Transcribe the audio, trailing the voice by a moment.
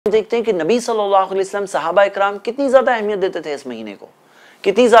देखते हैं कि नबी सल्लल्लाहु अलैहि वसल्लम, सहाबा इकराम कितनी ज़्यादा अहमियत देते थे इस महीने को,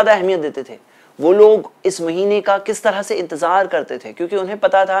 कितनी ज़्यादा अहमियत देते थे। वो लोग इस महीने का किस तरह से इंतज़ार करते थे, क्योंकि उन्हें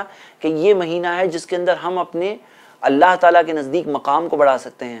पता था कि ये महीना है जिसके अंदर हम अपने अल्लाह ताला के नज़दीक मकाम को बढ़ा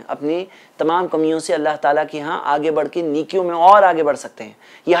सकते हैं, अपनी तमाम कमियों से अल्लाह ताला के यहाँ आगे बढ़ के नेकियों में और आगे बढ़ सकते हैं।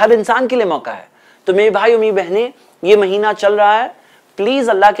 ये हर इंसान के लिए मौका है। तो मेरे भाई और मेरी बहनें, ये महीना चल रहा है, प्लीज़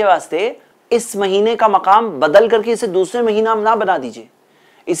अल्लाह के वास्ते इस महीने का मकाम बदल करके इसे दूसरे महीना ना बना दीजिए।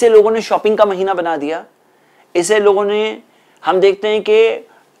 इसे लोगों ने शॉपिंग का महीना बना दिया, इसे लोगों ने, हम देखते हैं कि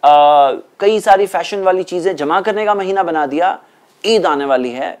कई सारी फैशन वाली चीज़ें जमा करने का महीना बना दिया। ईद आने वाली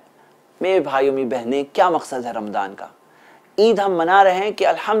है मेरे भाइयों मेरी बहनें, क्या मकसद है रमज़ान का? ईद हम मना रहे हैं कि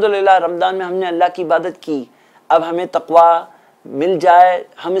अल्हम्दुलिल्लाह रमज़ान में हमने अल्लाह की इबादत की, अब हमें तकवा मिल जाए,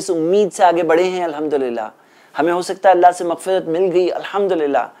 हम इस उम्मीद से आगे बढ़े हैं अल्हम्दुलिल्लाह, हमें हो सकता है अल्लाह से मग़फ़िरत मिल गई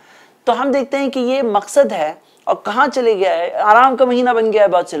अल्हम्दुलिल्लाह। तो हम देखते हैं कि ये मकसद है और कहाँ चले गया है। आराम का महीना बन गया है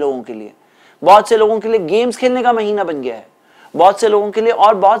बहुत से लोगों के लिए, बहुत से लोगों के लिए गेम्स खेलने का महीना बन गया है, बहुत से लोगों के लिए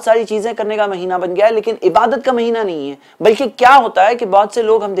और बहुत सारी चीज़ें करने का महीना बन गया है, लेकिन इबादत का महीना नहीं है। बल्कि क्या होता है कि बहुत से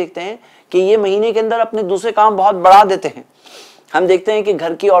लोग हम देखते हैं कि ये महीने के अंदर अपने दूसरे काम बहुत बढ़ा देते हैं। हम देखते हैं कि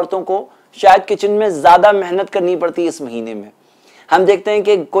घर की औरतों को शायद किचन में ज़्यादा मेहनत करनी पड़ती है इस महीने में। हम देखते हैं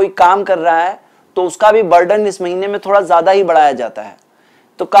कि कोई काम कर रहा है तो उसका भी बर्डन इस महीने में थोड़ा ज़्यादा ही बढ़ाया जाता है।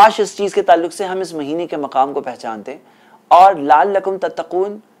 तो काश इस चीज़ के ताल्लुक से हम इस महीने के मकाम को पहचानते और लाल लकुम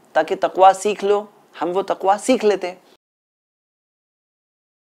तत्तकून, ताकि तकवा सीख लो, हम वो तकवा सीख लेते।